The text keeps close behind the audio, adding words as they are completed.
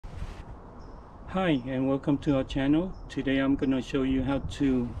Hi and welcome to our channel. Today I'm going to show you how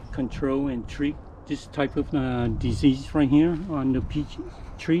to control and treat this type of disease right here on the peach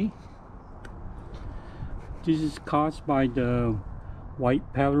tree. This is caused by the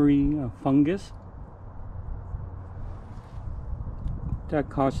white powdery fungus that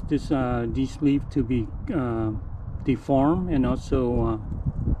caused these leaves to be deformed and also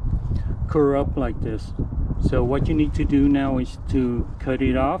curl up like this. So what you need to do now is to cut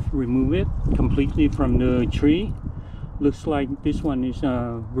it off, remove it completely from the tree. Looks like this one is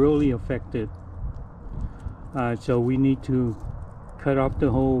really affected. So we need to cut off the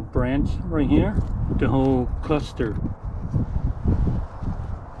whole branch right here, the whole cluster.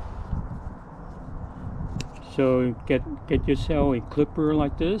 So get yourself a clipper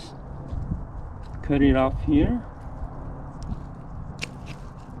like this, cut it off here.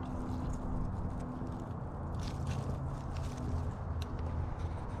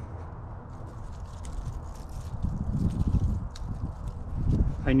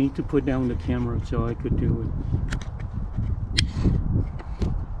 I need to put down the camera so I could do it.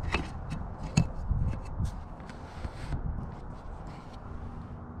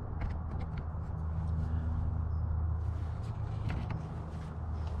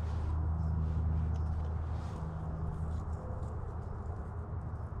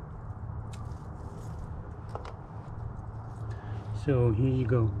 So here you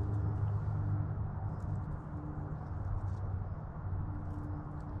go.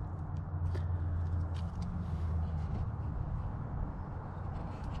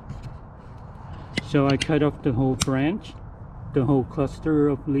 So I cut off the whole branch, the whole cluster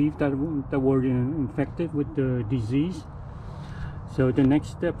of leaves that were infected with the disease. So the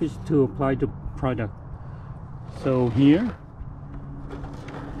next step is to apply the product. So here's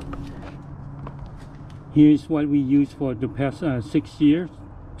what we used for the past 6 years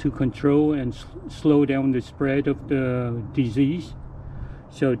to control and slow down the spread of the disease.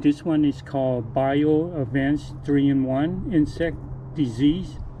 So this one is called Bio Advanced 3-in-1 Insect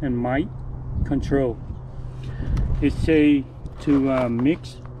Disease and Mite Control. It says to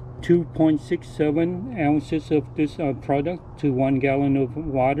mix 2.67 ounces of this product to 1 gallon of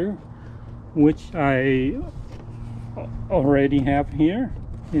water, which I already have here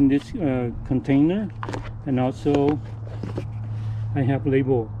in this container, and also I have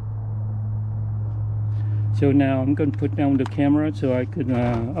label. So now I'm going to put down the camera so I could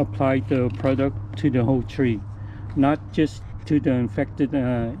apply the product to the whole tree, not just to the infected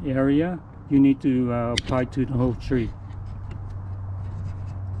area. You need to apply to the whole tree.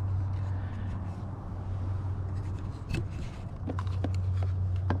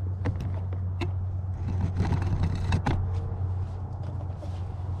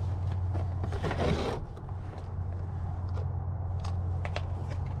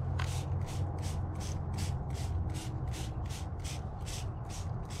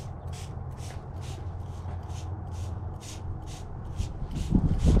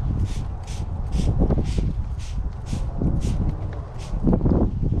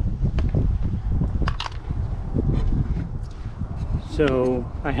 So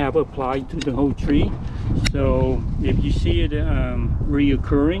I have applied to the whole tree. So if you see it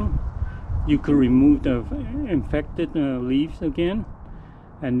reoccurring, you could remove the infected leaves again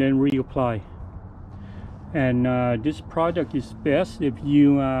and then reapply. And this product is best if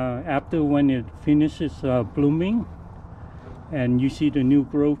you after when it finishes blooming and you see the new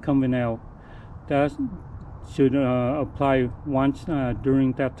growth coming out, that should apply once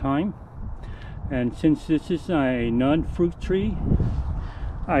during that time. And since this is a non-fruit tree,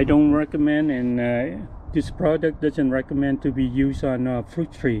 I don't recommend, and this product doesn't recommend to be used on a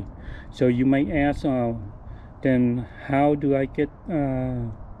fruit tree. So you might ask, then how do I get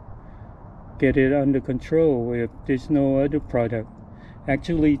it under control if there's no other product?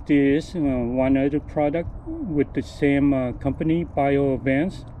 Actually, there is one other product with the same company, Bio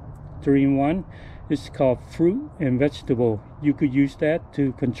Advanced 3-in-1. It's called Fruit and Vegetable. You could use that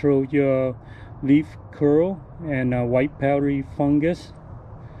to control your leaf curl and white powdery fungus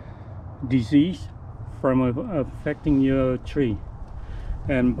disease from affecting your tree.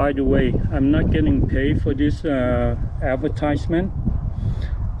 And by the way, I'm not getting paid for this advertisement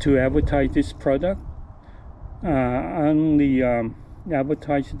to advertise this product. I only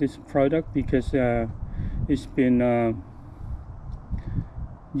advertise this product because it's been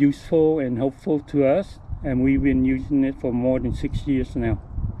useful and helpful to us, and we've been using it for more than 6 years now.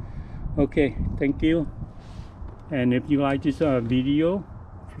 Okay, thank you. And if you like this video,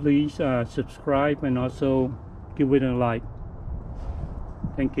 please subscribe and also give it a like.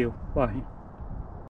 Thank you. Bye.